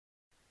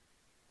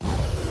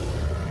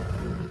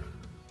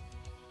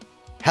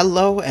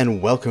Hello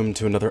and welcome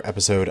to another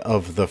episode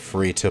of the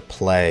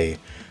free-to-play.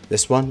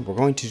 This one, we're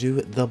going to do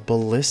the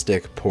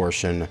ballistic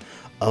portion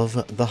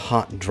of the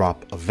Hot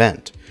Drop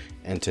event.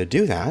 And to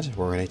do that,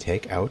 we're going to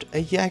take out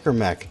a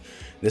Jägermech.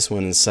 This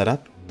one is set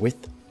up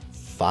with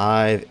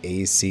 5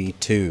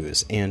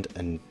 AC2s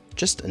and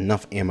just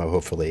enough ammo,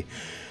 hopefully.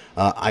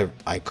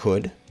 I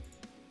could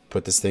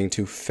put this thing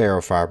to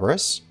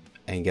ferrofibrous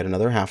and get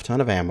another half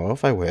ton of ammo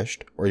if I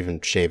wished, or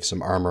even shave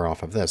some armor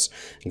off of this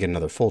and get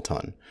another full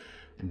ton.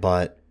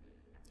 But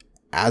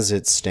as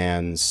it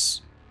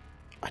stands,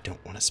 I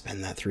don't want to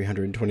spend that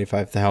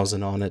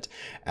 325,000 on it,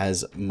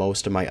 as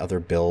most of my other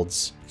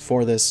builds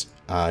for this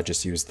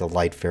just use the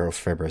light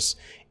ferrofibrous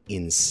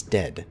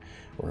instead,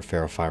 or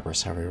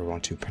ferrofibrous, however you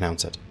want to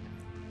pronounce it.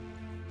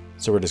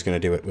 So we're just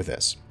going to do it with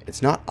this.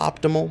 It's not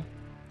optimal,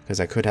 because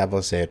I could have,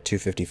 let's say, a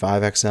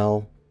 255 XL,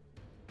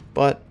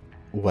 but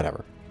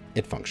whatever,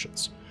 it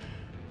functions.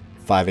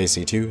 5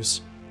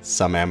 AC2s,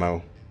 some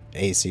ammo,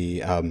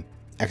 AC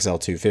XL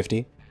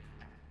 250,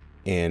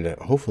 and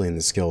hopefully in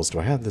the skills, do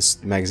I have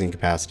this magazine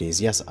capacities?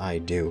 Yes, I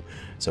do.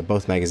 So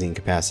both magazine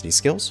capacity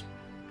skills,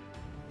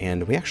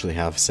 and we actually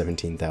have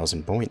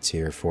 17,000 points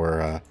here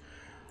for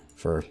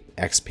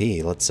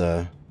XP.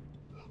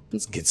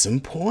 Let's get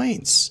some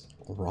points.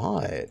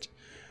 Right.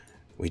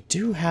 We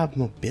do have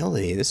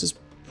mobility. This is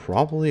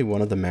probably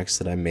one of the mechs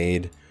that I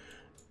made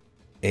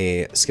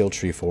a skill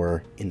tree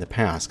for in the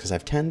past, because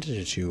I've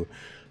tended to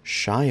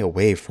shy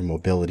away from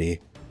mobility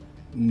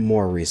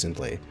more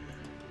recently.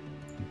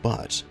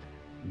 But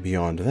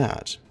beyond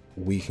that,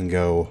 we can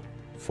go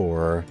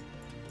for,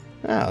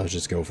 let's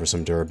just go for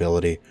some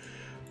durability.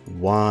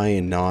 Why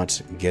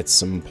not get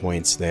some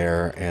points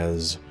there,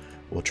 as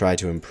we'll try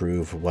to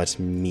improve what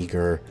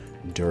meager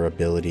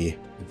durability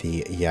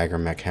the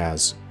Jägermech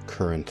has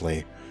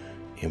currently,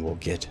 and we'll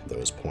get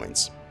those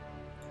points.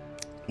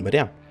 But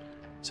yeah,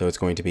 so it's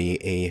going to be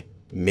a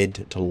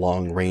mid to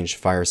long range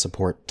fire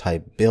support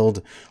type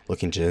build,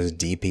 looking to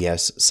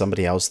DPS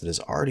somebody else that is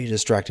already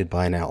distracted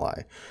by an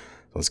ally.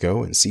 Let's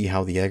go and see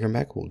how the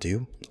Jägermech will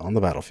do on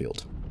the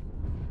battlefield.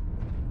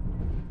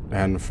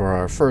 And for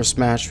our first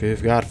match,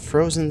 we've got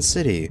Frozen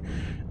City,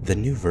 the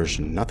new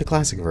version, not the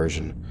classic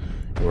version.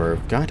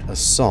 We've got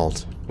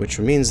Assault, which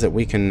means that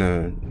we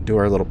can do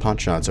our little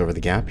punch shots over the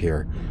gap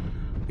here.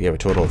 We have a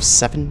total of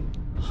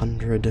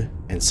 700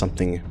 and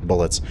something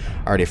bullets.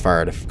 I already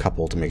fired a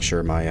couple to make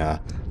sure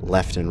my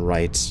left and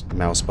right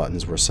mouse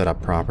buttons were set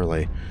up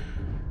properly.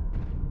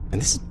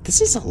 And this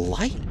is a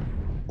light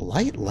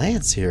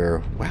lance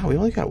here. Wow, we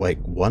only got like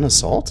one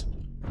assault?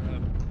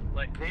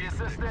 Need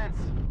assistance.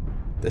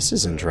 This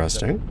is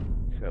interesting.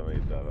 Tell me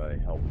that I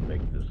helped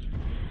make this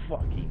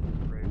fucking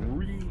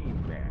rematch.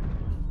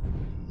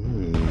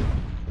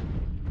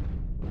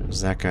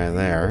 There's that guy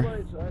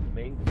there.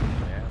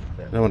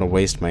 I don't want to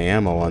waste my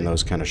ammo on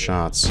those kind of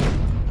shots.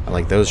 I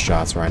like those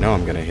shots where I know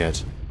I'm going to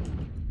hit.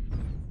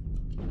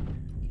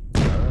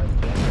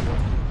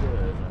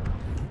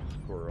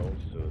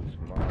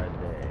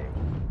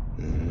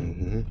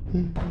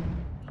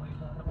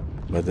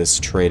 But this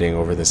trading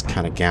over this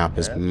kind of gap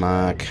is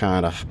my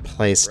kind of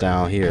play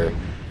style here.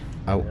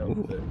 Oh,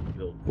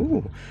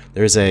 ooh.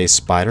 There's a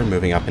spider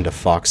moving up into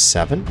Fox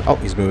 7. Oh,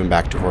 he's moving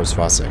back towards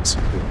Fox 6.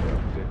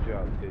 Good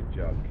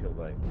job, kill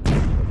that.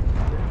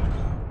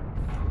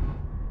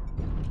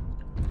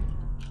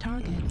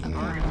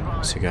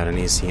 So you got an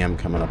ECM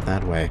coming up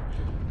that way.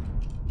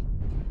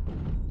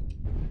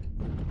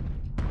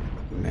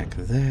 Mech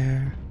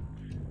there.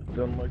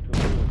 Don't like the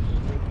little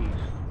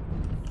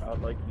sneakies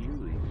out like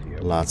you,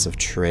 ECM. Lots of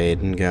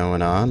trading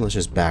going on. Let's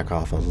just back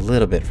off a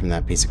little bit from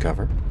that piece of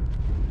cover.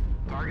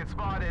 Target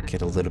spotted.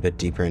 Get a little bit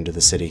deeper into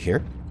the city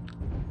here.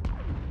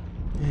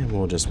 And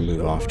we'll just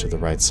move off to the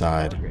right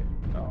side.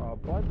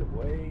 By the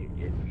way,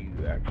 if you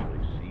actually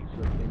see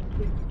something,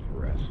 please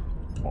press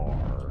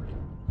R.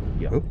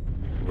 Yep. Oop.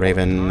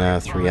 Raven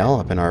 3L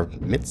up in our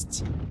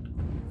midst.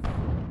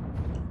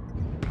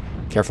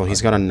 Careful,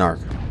 he's got a narc.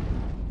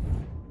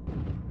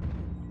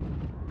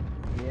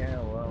 Yeah,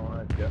 well,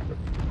 I definitely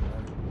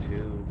want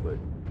to,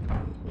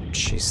 but...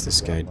 Chase this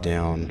guy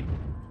down.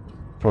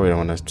 Probably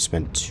don't want to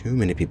spend too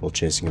many people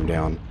chasing him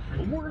down.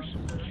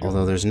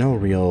 Although there's no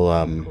real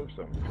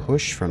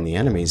push from the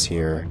enemies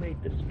here. I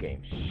made this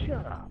game.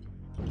 Shut up.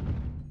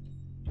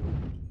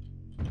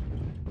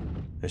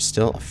 There's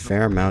still a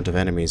fair amount of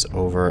enemies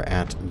over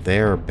at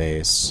their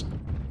base.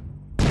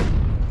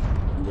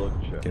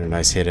 Get a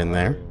nice hit in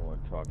there.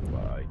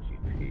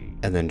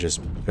 And then just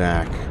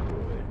back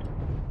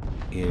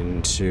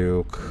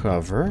into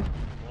cover.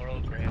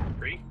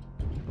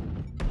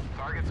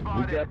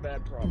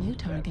 New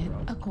target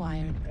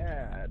acquired.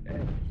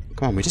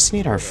 Come on, we just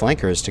need our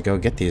flankers to go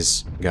get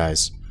these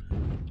guys.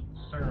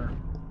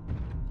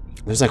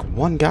 There's like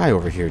one guy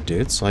over here,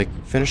 dudes. Like,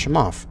 finish him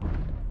off.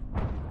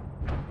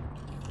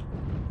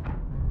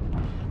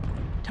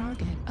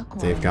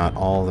 They've got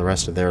all the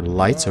rest of their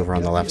lights over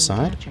on the left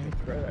side.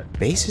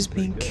 Base is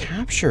being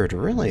captured,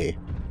 really.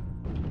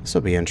 This will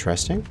be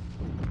interesting.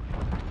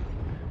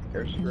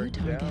 New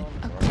target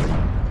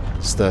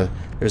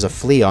There's a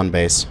flea on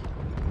base.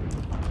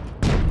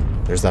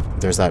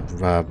 There's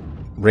that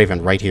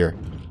Raven right here.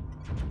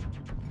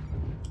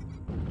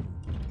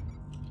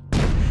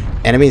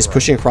 Enemy is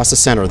pushing across the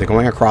center. They're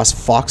going across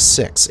Fox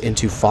 6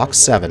 into Fox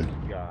 7.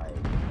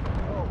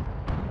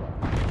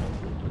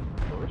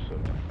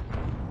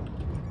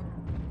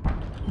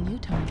 New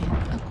target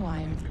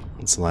acquired.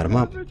 Let's light them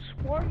up.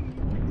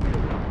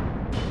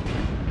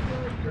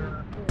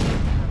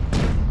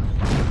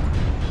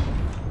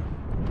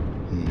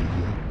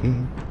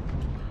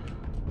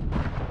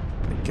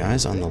 The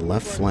guys on the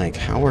left flank,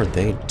 how are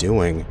they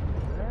doing?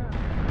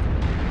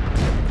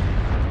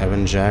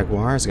 Evan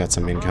Jaguar's got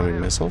some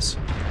incoming missiles.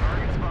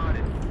 Target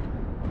spotted.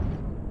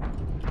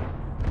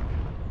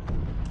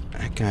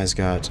 That guy's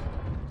got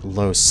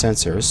low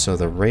sensors, so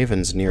the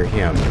Raven's near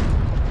him.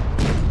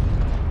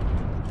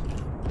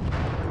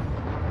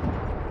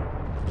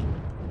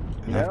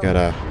 And I've got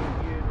a...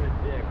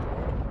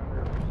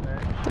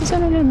 Is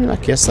that an enemy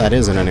mech? Yes, that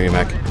is an enemy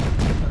mech.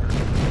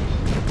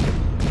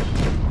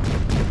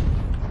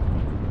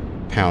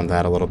 Pound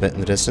that a little bit in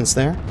the distance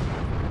there.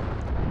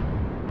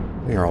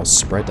 We are all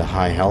spread to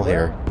high hell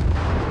here.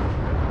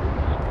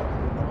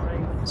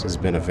 This has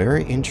been a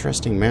very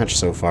interesting match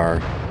so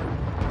far.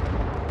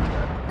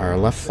 Our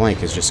left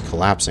flank is just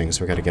collapsing,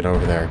 so we got to get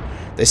over there.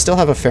 They still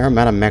have a fair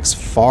amount of mechs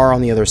far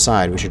on the other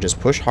side. We should just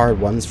push hard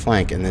one's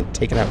flank and then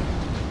take it out.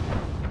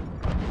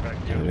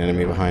 Got an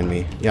enemy behind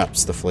me. Yep,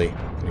 it's the flea.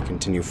 Gonna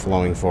continue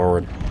flowing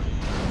forward.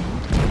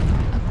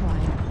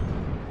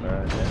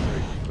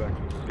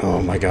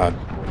 Oh my god.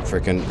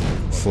 Freaking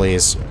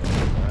fleas.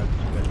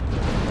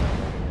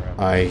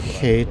 I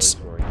hate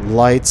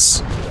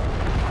lights.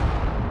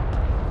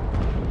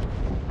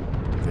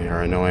 They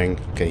are annoying.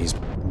 Okay, he's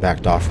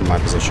backed off from my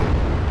position.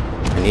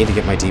 I need to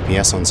get my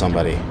DPS on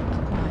somebody.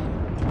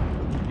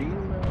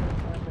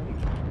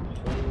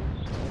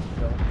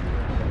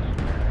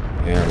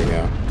 There we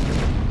go.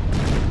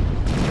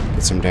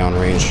 Get some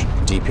downrange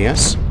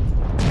DPS.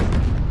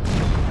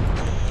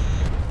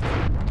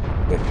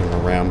 Whip him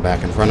around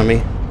back in front of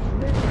me.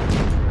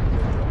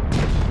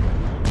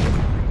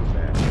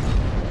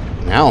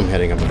 Now I'm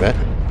hitting him a bit.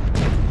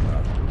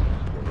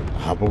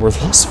 But we're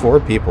lost 4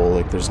 people.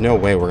 Like, there's no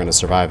way we're gonna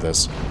survive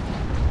this.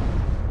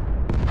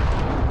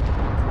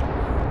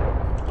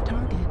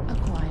 Target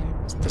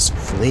acquired. This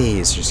flea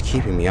is just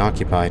keeping me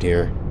occupied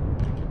here.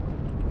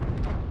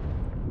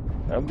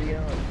 I'll be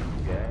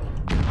honest,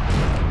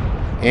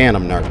 guys. And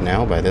I'm narked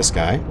now by this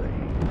guy.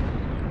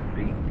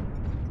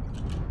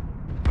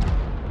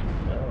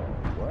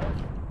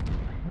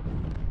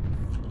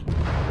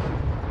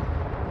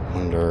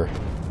 Wonder...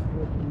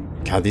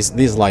 God,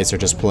 these lights are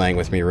just playing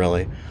with me,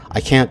 really.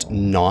 I can't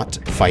not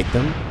fight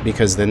them,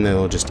 because then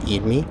they'll just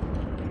eat me.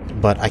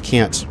 But I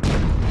can't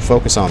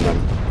focus on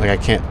them. Like, I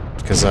can't,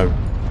 because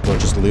we're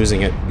just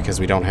losing it because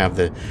we don't have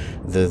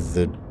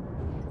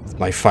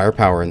my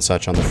firepower and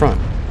such on the front.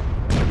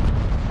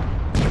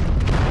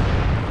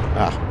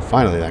 Ah,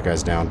 finally that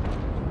guy's down.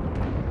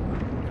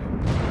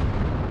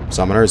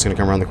 Summoner is going to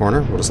come around the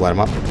corner. We'll just light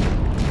him up.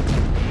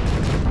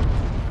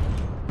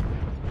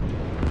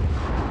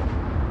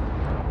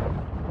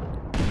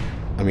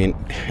 I mean,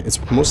 it's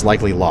most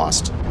likely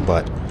lost,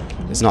 but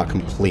it's not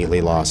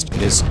completely lost.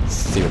 It is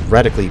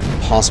theoretically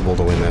possible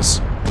to win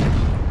this.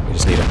 We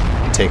just need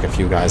to take a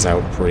few guys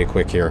out pretty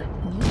quick here.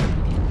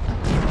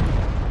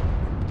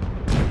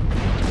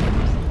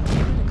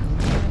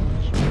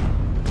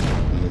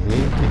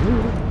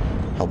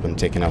 Help him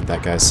taking out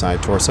that guy's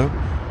side torso.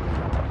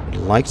 I'd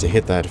like to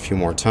hit that a few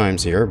more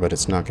times here, but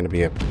it's not going to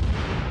be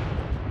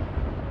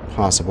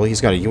possible. He's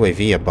got a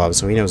UAV above,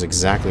 so he knows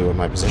exactly what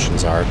my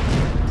positions are.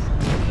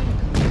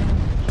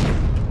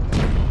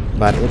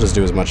 But we'll just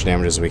do as much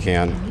damage as we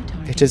can.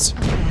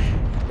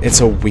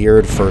 It's a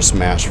weird first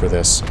match for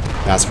this,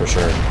 that's for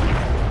sure.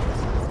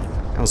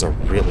 That was a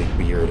really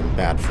weird and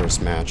bad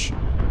first match.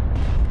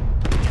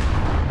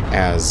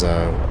 As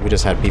we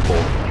just had people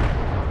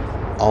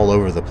all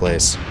over the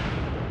place.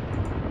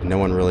 No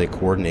one really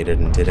coordinated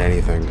and did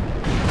anything.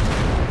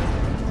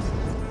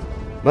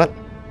 But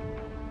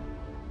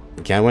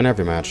we can't win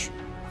every match.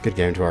 Good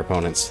game to our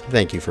opponents.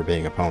 Thank you for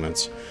being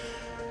opponents.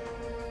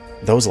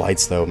 Those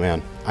lights though,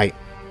 man.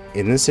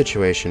 In this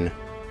situation,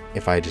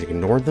 if I just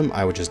ignored them,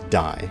 I would just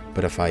die.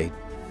 But if I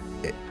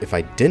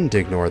didn't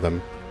ignore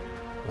them,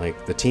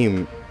 like the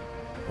team,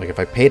 like if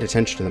I paid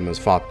attention to them and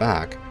fought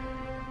back,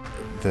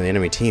 the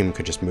enemy team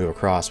could just move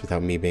across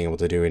without me being able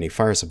to do any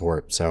fire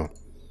support. So,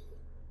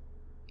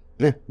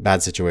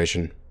 bad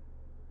situation.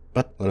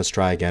 But let us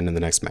try again in the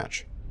next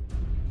match.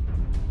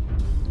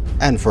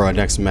 And for our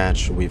next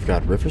match, we've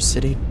got River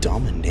City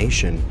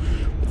Domination,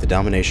 with the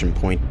domination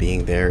point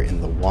being there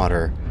in the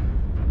water.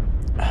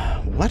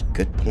 What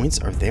good points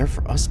are there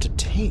for us to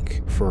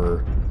take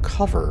for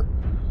cover?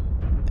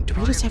 Do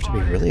we just have to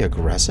be really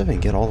aggressive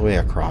and get all the way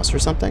across or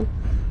something?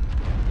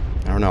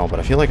 I don't know, but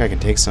I feel like I can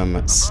take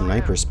some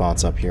sniper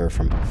spots up here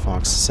from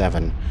Fox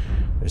 7.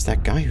 There's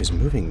that guy who's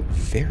moving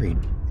very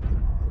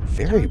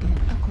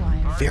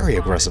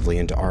aggressively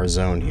into our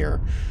zone here.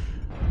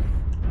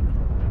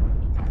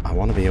 I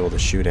want to be able to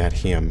shoot at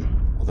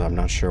him, although I'm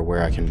not sure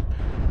where I can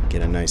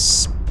get a nice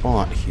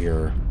spot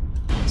here.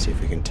 See if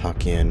we can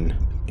tuck in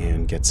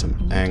and get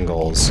some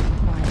angles.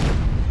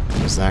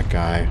 There's that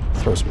guy.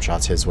 Throw some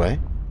shots his way.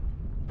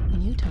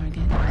 New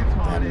target That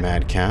acquired.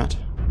 Mad Cat.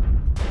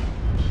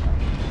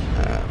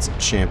 It's a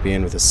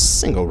champion with a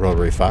single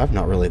rotary 5.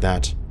 Not really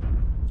that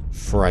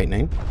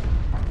frightening.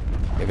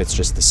 If it's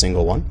just the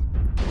single one.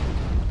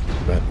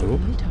 But, ooh.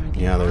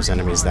 Yeah, there's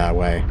enemies that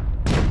way.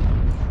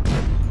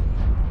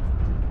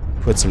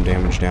 Put some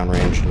damage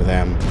downrange to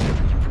them.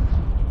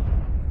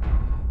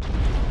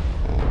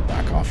 I'll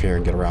back off here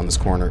and get around this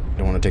corner.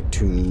 Don't want to take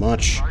too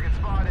much. Target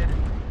spotted.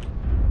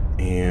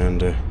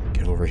 And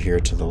get over here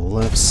to the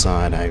left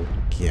side, I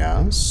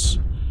guess.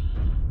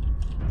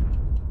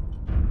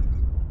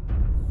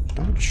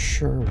 Not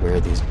sure where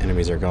these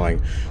enemies are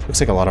going. Looks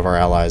like a lot of our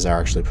allies are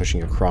actually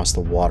pushing across the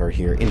water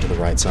here into the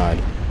right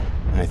side.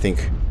 And I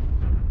think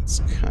it's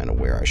kind of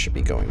where I should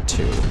be going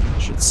too. I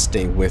should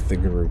stay with the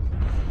group.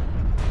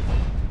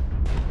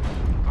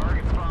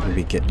 Target spotted.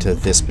 Maybe get to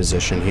this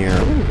position here. Ooh,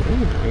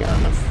 I got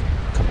enough.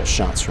 A couple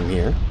shots from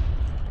here.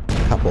 A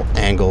couple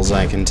angles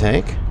I can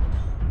take.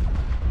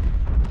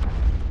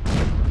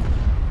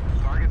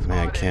 Target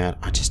Mad spotted. Cat,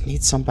 I just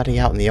need somebody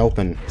out in the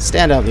open.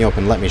 Stand out in the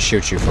open, let me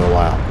shoot you for a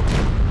while.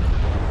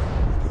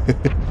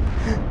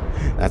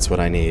 That's what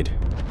I need.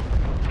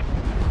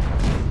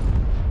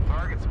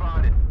 Target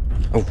spotted.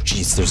 Oh,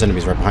 jeez, there's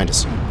enemies right behind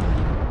us.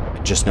 I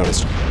just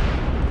noticed.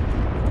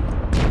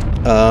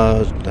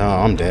 Oh,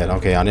 I'm dead.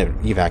 Okay, I need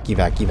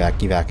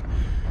evac.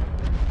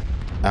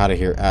 Out of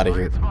here,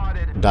 Target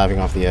spotted. Diving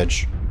off the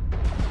edge.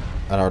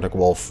 That Arctic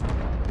Wolf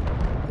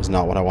is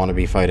not what I want to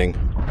be fighting.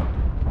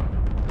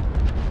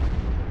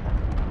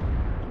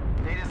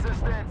 Need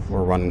assistance.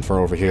 We're running for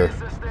over here.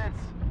 Assistance.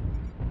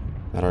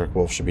 That Arctic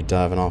Wolf should be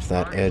diving off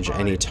that edge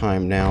any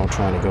time now,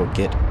 trying to go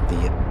get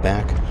the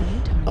back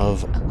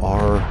of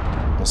our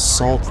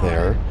assault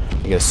there.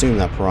 You can assume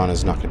that Piranha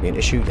is not going to be an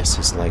issue. Yes,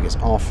 his leg is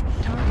off.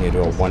 I'm going to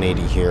do a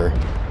 180 here.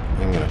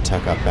 I'm going to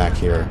tuck up back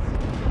here.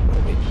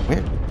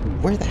 Wait,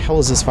 where the hell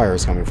is this fire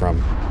coming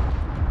from?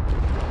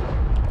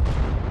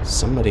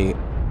 Somebody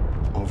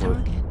over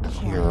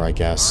here, I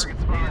guess.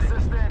 Target spotted.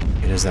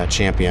 Assistance. It is that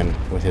champion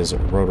with his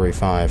rotary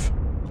 5.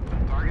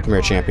 Come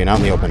here, champion, out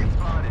in the open.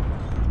 Spotted.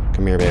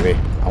 Come here, baby.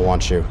 I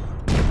want you. Need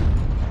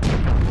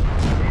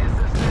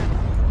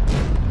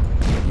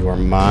assistance. You are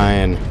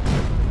mine.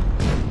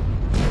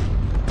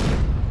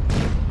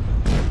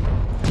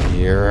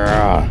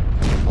 Yeah.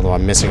 Although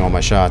I'm missing all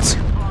my shots.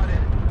 Spotted.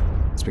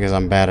 It's because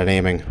I'm bad at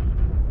aiming.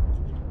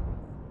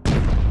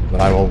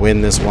 But I will win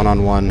this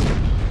one-on-one.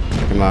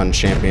 Come on,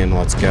 champion,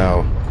 let's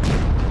go.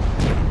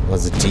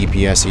 Let's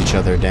DPS each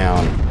other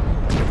down.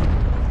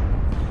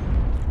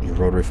 Your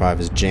rotary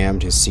 5 is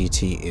jammed, his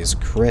CT is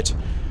crit.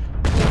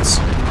 Let's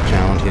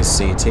pound his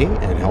CT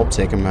and help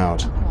take him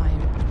out.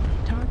 Acquired.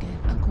 Target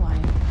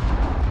acquired.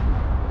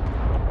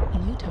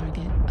 New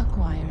target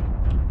acquired.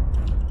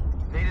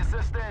 Need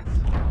assistance.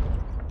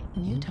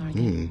 New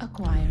target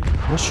acquired.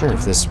 I'm not sure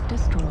if this...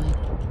 Destroyed.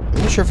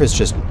 I'm not sure if it's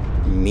just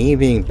me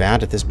being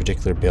bad at this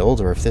particular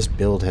build or if this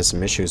build has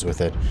some issues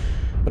with it.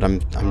 But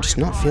I'm just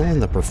not feeling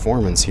the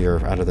performance here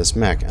out of this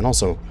mech. And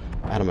also,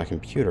 out of my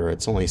computer,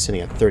 it's only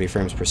sitting at 30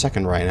 frames per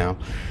second right now,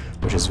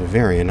 which is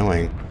very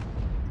annoying.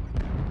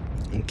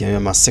 I'm giving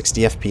him a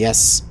 60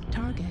 FPS.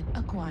 Target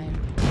acquired.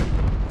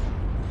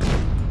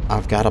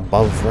 I've got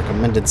above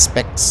recommended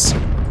specs.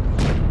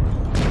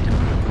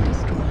 Target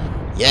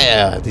destroyed.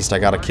 Yeah, at least I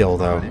got a kill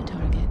though. New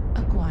target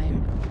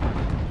acquired.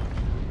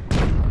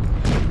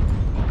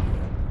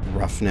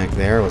 Roughneck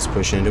there, let's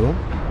push into him.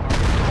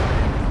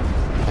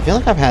 I feel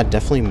like I've had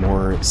definitely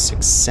more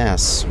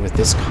success with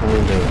this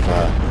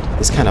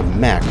kind of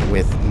mech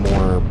with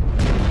more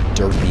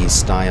derpy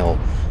style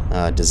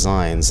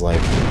designs,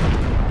 like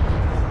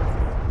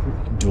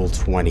dual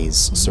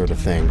 20s sort of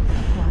thing,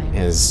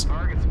 as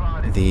Target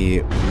spotted.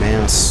 the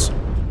mass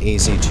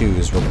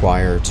AZ2s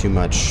require too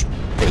much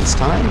face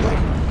time,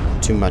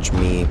 like too much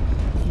me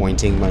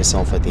pointing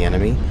myself at the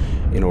enemy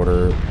in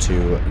order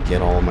to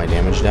get all my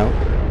damage out.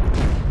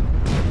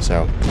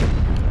 So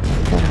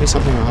that'll be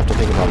something I'll have to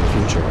think about in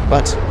the future.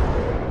 But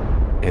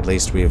at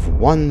least we've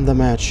won the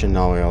match, and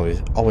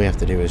all we have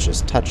to do is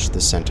just touch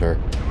the center,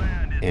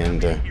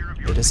 and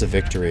it is a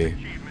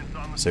victory.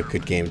 So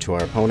good game to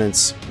our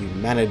opponents. We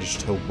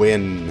managed to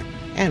win,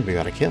 and we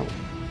got a kill.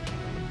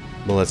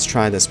 But let's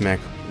try this mech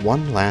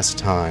one last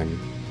time,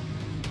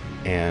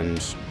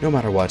 and no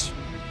matter what,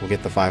 we'll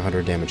get the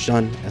 500 damage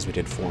done, as we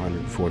did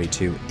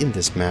 442 in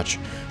this match.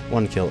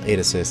 1 kill, 8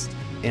 assists,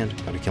 and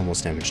got a kill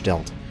most damage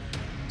dealt.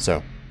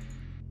 So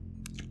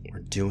we're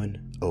doing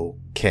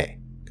okay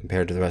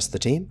compared to the rest of the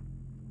team.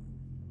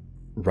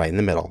 Right in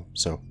the middle.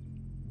 So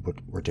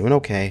we're doing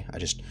okay. I'm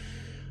just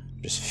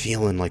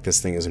feeling like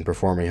this thing isn't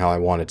performing how I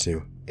want it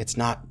to. It's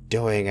not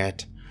doing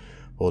it.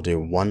 We'll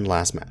do one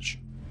last match.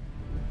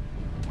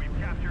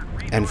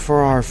 And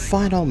for our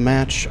final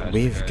match,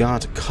 we've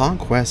got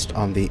Conquest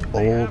on the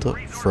Old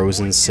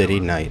Frozen City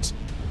Night.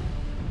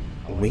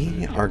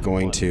 We are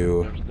going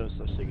to...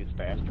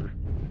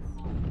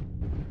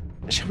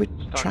 Shall we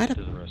try to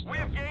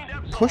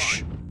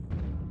push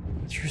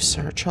through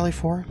Charlie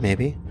 4?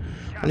 Maybe.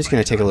 I'm just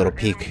going to take a little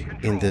peek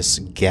in this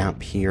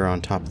gap here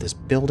on top of this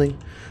building.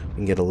 We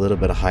can get a little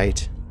bit of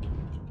height.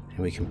 And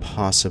we can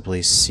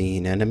possibly see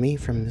an enemy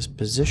from this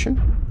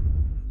position.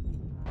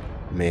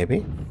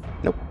 Maybe.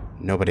 Nope.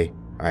 Nobody.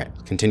 Alright,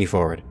 continue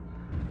forward.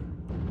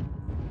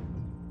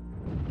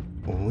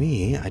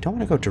 I don't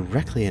want to go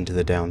directly into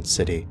the downed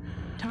city,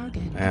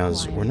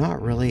 as we're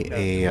not really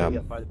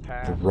a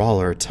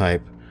brawler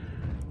type.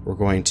 We're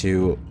going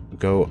to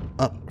go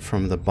up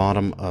from the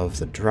bottom of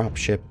the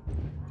dropship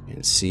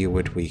and see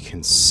what we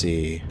can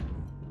see.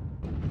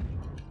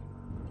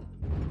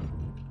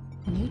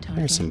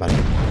 There's somebody.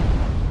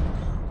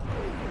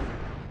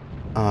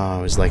 Oh, I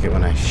always like it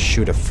when I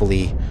shoot a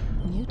flea.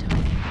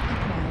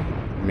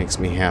 It makes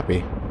me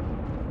happy.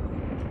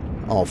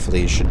 All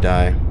fleas should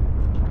die.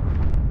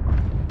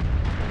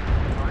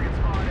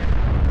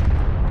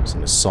 There's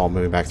an assault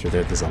moving back through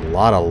there. There's a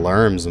lot of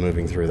lerms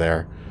moving through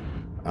there.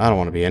 I don't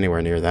want to be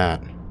anywhere near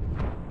that.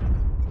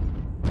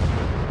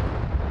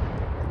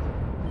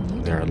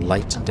 Their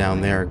light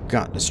down there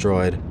got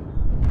destroyed.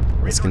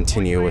 Let's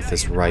continue with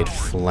this right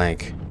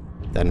flank.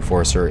 That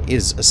enforcer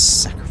is a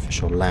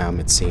sacrificial lamb,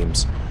 it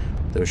seems.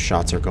 Those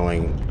shots are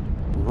going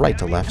right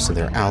to left, so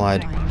they're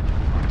allied.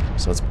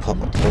 So let's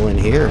pull in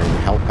here and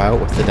help out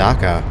with the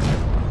Dakka.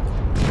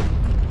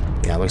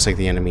 Yeah, it looks like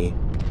the enemy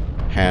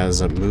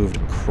has moved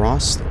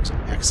across. That was an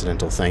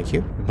accidental thank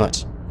you,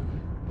 but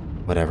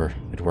whatever,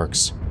 it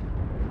works.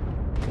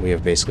 We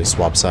have basically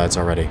swapped sides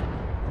already.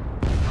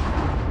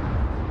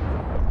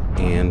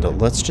 And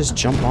let's just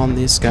jump on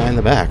this guy in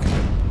the back.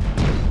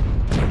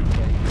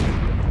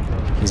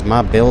 He's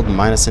my build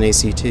minus an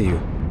ACT.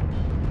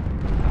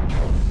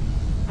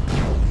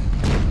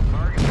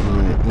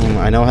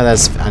 I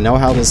know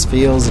how this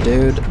feels,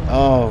 dude.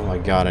 Oh my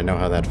god, I know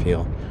how that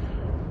feels.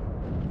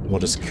 We'll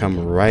just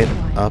come right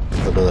up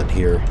the bullet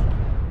here.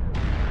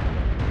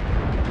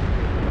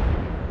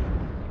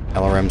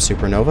 LRM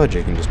Supernova,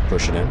 you can just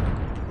push it in.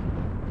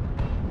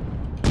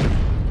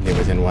 Get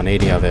within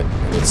 180 of it,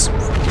 and it's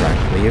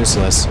practically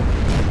useless.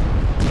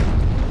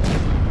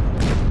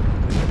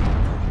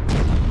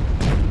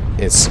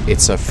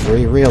 It's a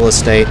free real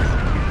estate.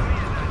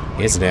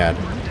 It's dead.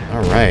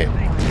 Alright.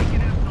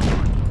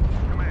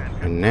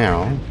 And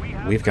now,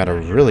 we've got a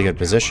really good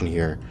position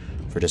here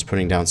for just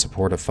putting down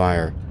supportive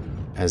fire,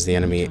 as the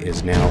enemy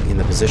is now in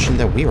the position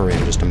that we were in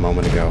just a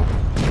moment ago.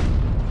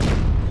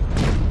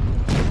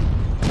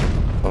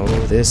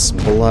 Oh, this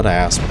Blood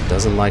Asp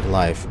doesn't like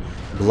life.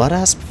 Blood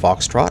Asp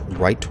Foxtrot,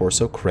 right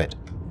torso crit.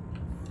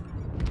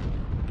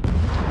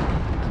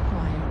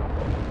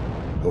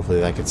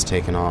 Hopefully that gets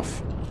taken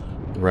off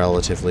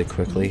relatively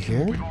quickly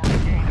here.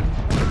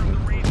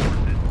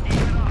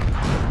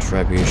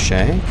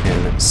 Trebuchet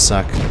can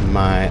suck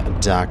my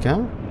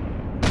Dakka.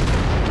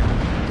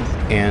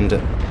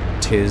 And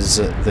 'tis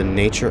the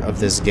nature of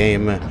this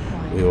game,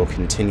 we will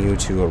continue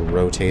to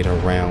rotate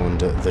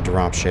around the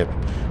dropship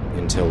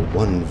until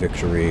one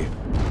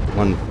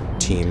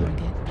team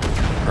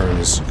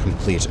earns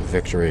complete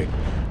victory.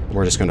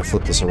 We're just going to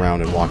flip this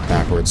around and walk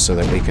backwards so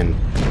that we can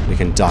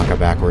Dakka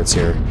backwards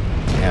here,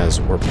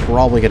 as we're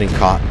probably getting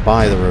caught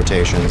by the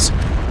rotations.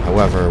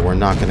 However, we're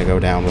not going to go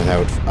down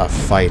without a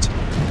fight.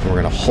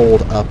 We're going to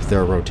hold up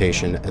their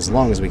rotation as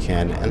long as we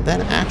can, and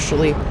then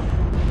actually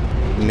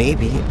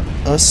maybe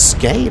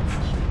escape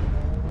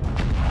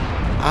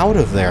out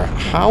of there.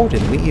 How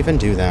did we even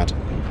do that?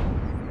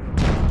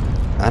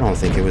 I don't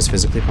think it was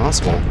physically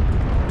possible.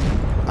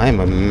 I am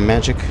a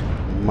magic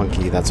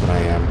monkey, that's what I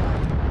am.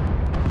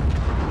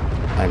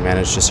 I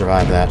managed to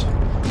survive that.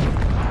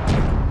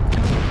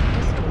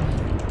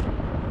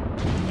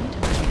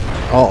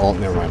 Oh,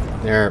 never mind.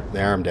 There,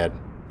 I'm dead.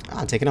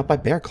 Ah, taken out by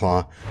Bear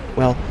Claw.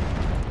 Well,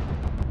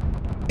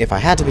 if I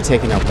had to be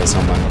taken out by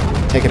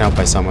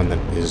someone that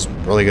is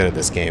really good at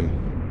this game,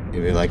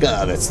 you'd be like,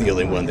 ah, that's the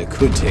only one that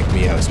could take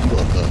me out.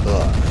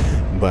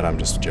 But I'm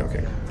just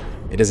joking.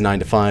 It is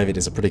 9-5. It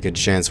is a pretty good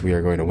chance we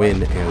are going to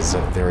win, as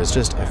there is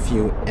just a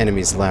few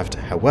enemies left.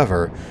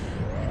 However,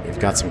 we've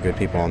got some good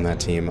people on that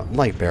team,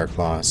 like Bear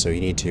Claw, so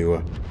you need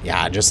to,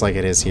 yeah, just like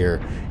it is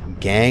here,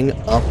 gang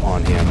up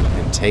on him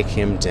and take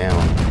him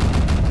down.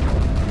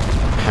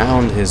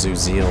 Pound his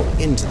Uzil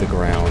into the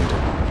ground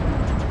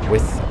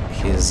with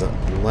his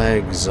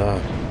legs,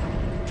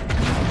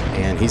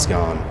 and he's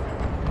gone.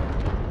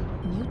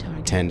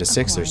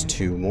 10-6, there's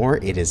 2 more.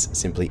 It is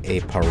simply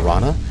a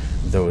piranha,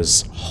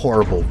 those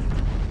horrible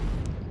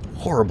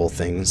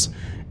things,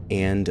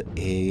 and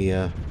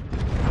a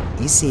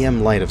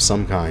ECM light of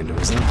some kind.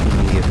 Was that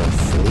the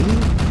flea?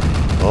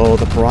 Oh,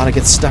 the piranha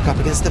gets stuck up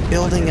against the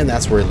building, and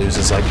that's where he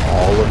loses like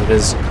all of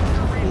his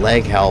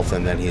leg health,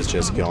 and then he's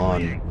just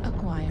gone.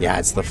 Yeah,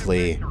 it's the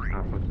flea.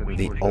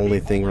 The only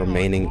thing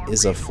remaining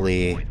is a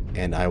flea,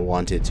 and I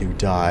want it to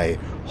die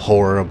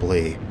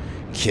horribly.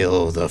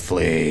 Kill the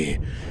flea.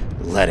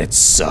 Let it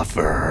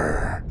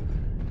suffer.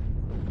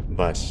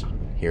 But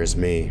here's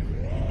me,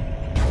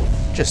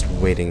 just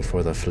waiting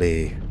for the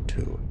flea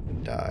to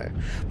didn't die.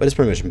 But it's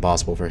pretty much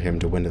impossible for him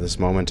to win at this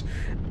moment,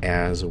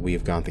 as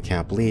we've got the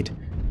cap lead,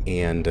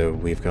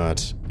 and we've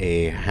got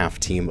a half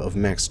team of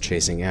mechs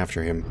chasing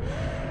after him.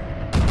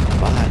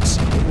 But,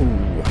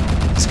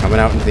 ooh, he's coming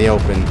out into the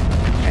open,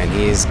 and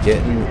he's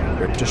getting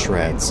ripped to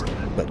shreds.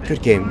 But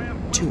good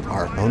game to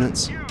our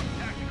opponents.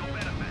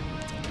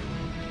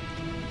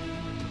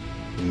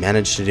 We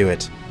managed to do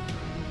it.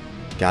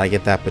 Gotta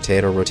get that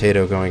potato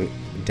rotato going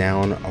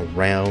down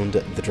around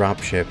the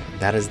dropship.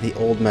 That is the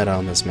old meta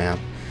on this map.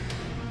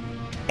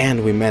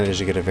 And we managed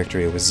to get a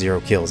victory with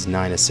 0 kills,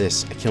 9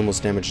 assists, a kill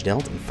most damage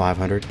dealt, and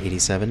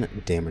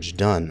 587 damage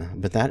done.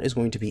 But that is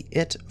going to be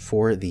it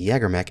for the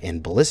Jägermech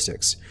and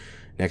ballistics.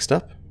 Next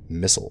up,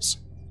 missiles.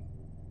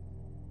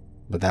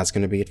 But that's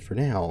going to be it for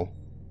now.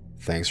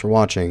 Thanks for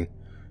watching,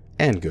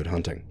 and good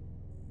hunting.